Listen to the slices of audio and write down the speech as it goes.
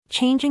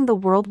Changing the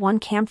world one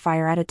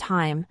campfire at a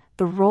time,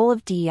 the role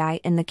of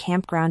DEI in the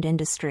campground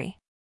industry.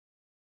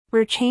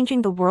 We're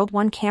changing the world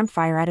one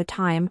campfire at a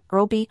time,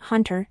 Earl B.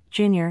 Hunter,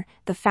 Jr.,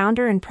 the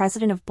founder and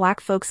president of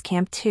Black Folks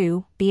Camp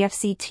 2,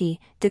 BFCT,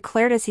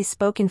 declared as he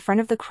spoke in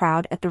front of the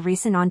crowd at the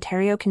recent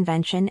Ontario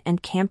Convention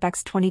and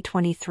CampX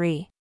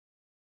 2023.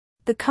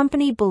 The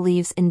company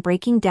believes in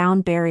breaking down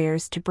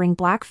barriers to bring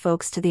Black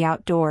folks to the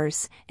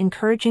outdoors,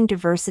 encouraging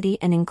diversity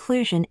and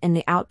inclusion in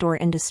the outdoor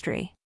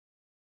industry.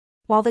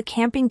 While the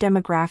camping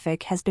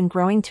demographic has been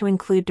growing to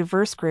include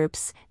diverse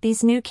groups,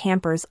 these new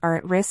campers are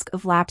at risk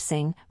of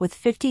lapsing, with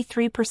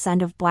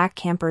 53% of Black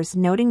campers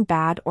noting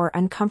bad or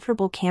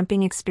uncomfortable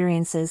camping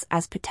experiences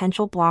as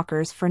potential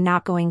blockers for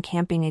not going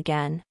camping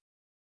again.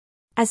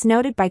 As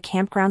noted by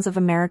Campgrounds of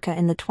America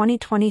in the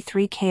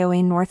 2023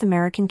 KOA North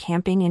American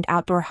Camping and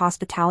Outdoor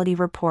Hospitality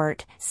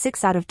Report,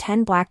 6 out of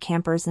 10 Black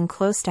campers and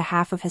close to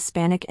half of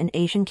Hispanic and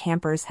Asian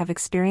campers have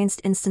experienced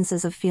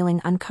instances of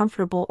feeling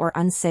uncomfortable or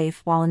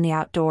unsafe while in the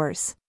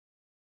outdoors.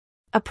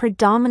 A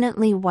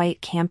predominantly white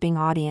camping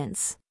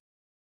audience.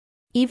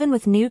 Even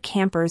with new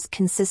campers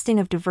consisting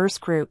of diverse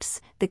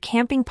groups, the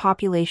camping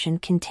population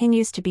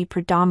continues to be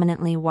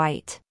predominantly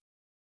white.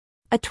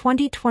 A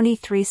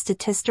 2023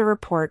 Statista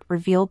report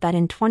revealed that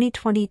in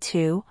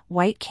 2022,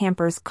 white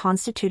campers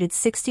constituted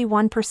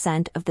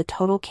 61% of the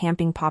total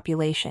camping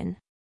population.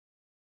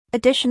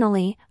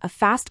 Additionally, a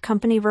Fast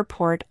Company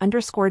report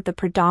underscored the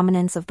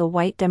predominance of the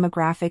white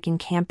demographic in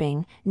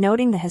camping,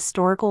 noting the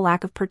historical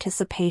lack of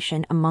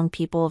participation among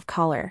people of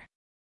color.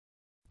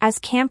 As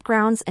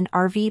campgrounds and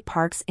RV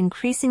parks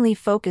increasingly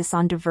focus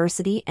on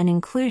diversity and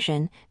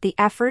inclusion, the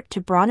effort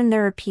to broaden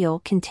their appeal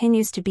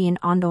continues to be an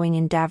ongoing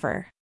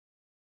endeavor.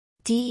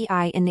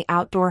 DEI in the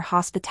outdoor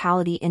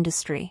hospitality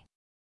industry.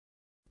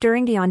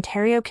 During the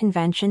Ontario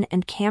Convention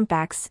and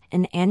CampX,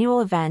 an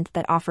annual event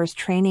that offers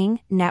training,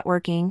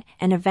 networking,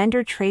 and a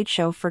vendor trade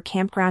show for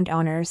campground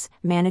owners,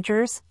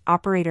 managers,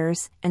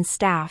 operators, and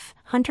staff,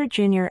 Hunter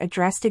Jr.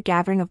 addressed a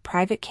gathering of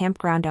private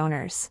campground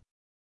owners.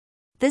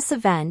 This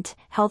event,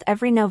 held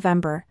every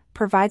November,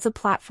 provides a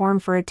platform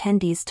for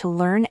attendees to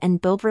learn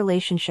and build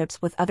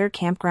relationships with other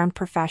campground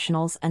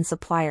professionals and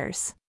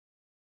suppliers.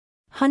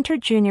 Hunter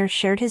Jr.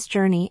 shared his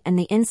journey and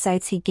the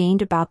insights he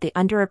gained about the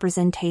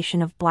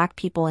underrepresentation of Black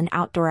people in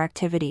outdoor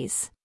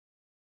activities.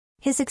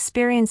 His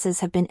experiences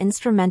have been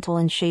instrumental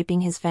in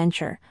shaping his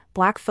venture,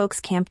 Black Folks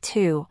Camp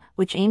 2,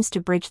 which aims to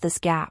bridge this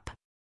gap.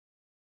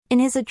 In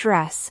his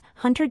address,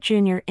 Hunter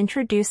Jr.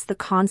 introduced the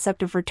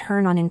concept of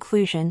return on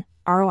inclusion,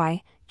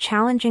 ROI,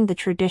 challenging the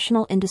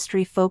traditional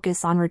industry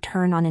focus on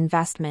return on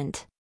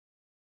investment.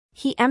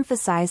 He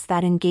emphasized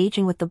that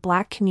engaging with the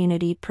Black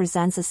community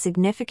presents a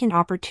significant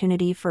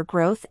opportunity for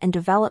growth and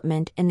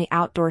development in the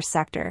outdoor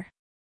sector.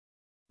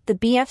 The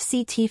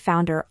BFCT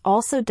founder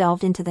also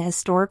delved into the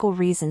historical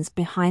reasons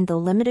behind the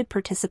limited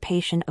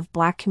participation of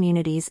Black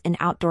communities in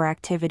outdoor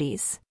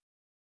activities.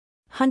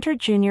 Hunter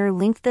Jr.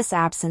 linked this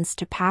absence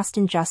to past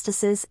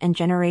injustices and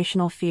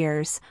generational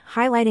fears,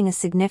 highlighting a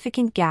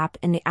significant gap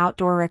in the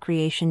outdoor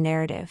recreation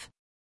narrative.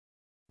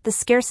 The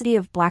scarcity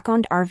of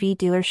Black-owned RV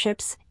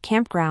dealerships,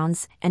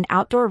 campgrounds, and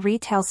outdoor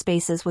retail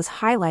spaces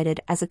was highlighted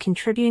as a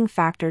contributing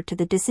factor to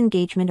the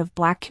disengagement of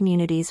Black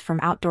communities from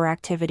outdoor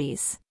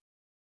activities.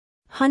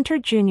 Hunter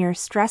Jr.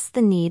 stressed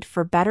the need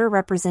for better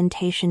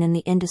representation in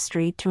the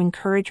industry to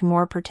encourage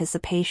more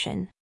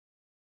participation.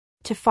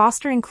 To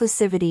foster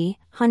inclusivity,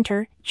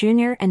 Hunter,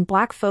 Jr. and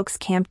Black Folks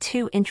Camp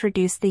 2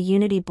 introduced the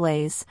Unity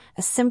Blaze,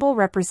 a symbol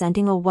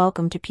representing a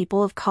welcome to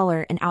people of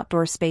color in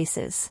outdoor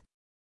spaces.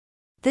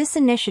 This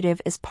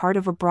initiative is part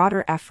of a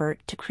broader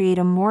effort to create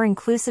a more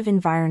inclusive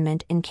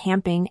environment in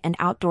camping and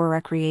outdoor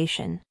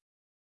recreation.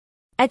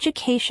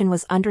 Education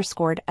was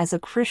underscored as a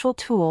crucial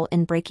tool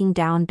in breaking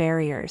down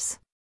barriers.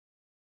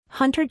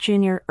 Hunter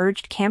Jr.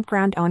 urged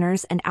campground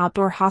owners and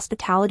outdoor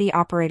hospitality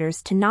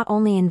operators to not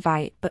only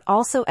invite but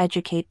also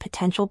educate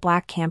potential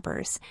Black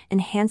campers,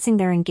 enhancing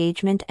their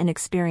engagement and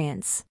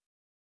experience.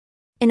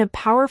 In a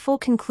powerful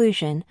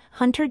conclusion,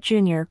 Hunter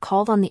Jr.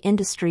 called on the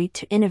industry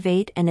to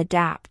innovate and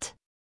adapt.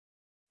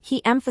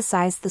 He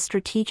emphasized the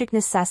strategic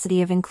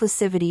necessity of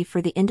inclusivity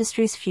for the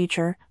industry's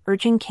future,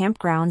 urging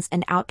campgrounds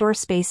and outdoor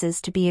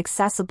spaces to be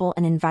accessible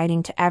and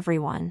inviting to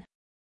everyone.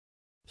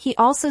 He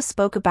also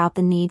spoke about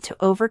the need to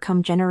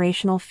overcome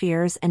generational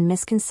fears and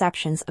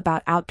misconceptions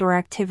about outdoor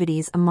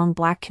activities among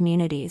Black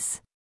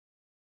communities.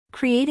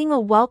 Creating a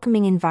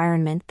welcoming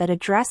environment that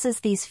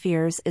addresses these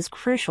fears is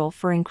crucial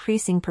for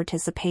increasing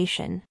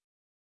participation.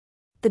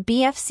 The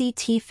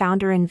BFCT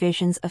founder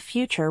envisions a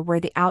future where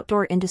the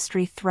outdoor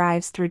industry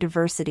thrives through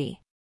diversity.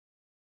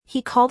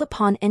 He called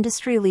upon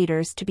industry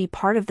leaders to be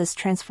part of this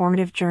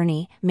transformative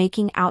journey,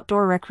 making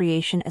outdoor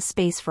recreation a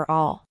space for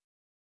all.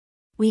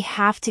 We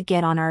have to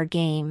get on our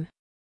game.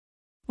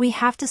 We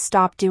have to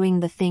stop doing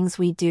the things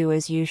we do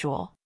as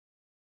usual.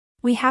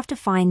 We have to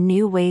find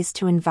new ways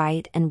to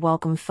invite and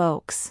welcome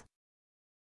folks.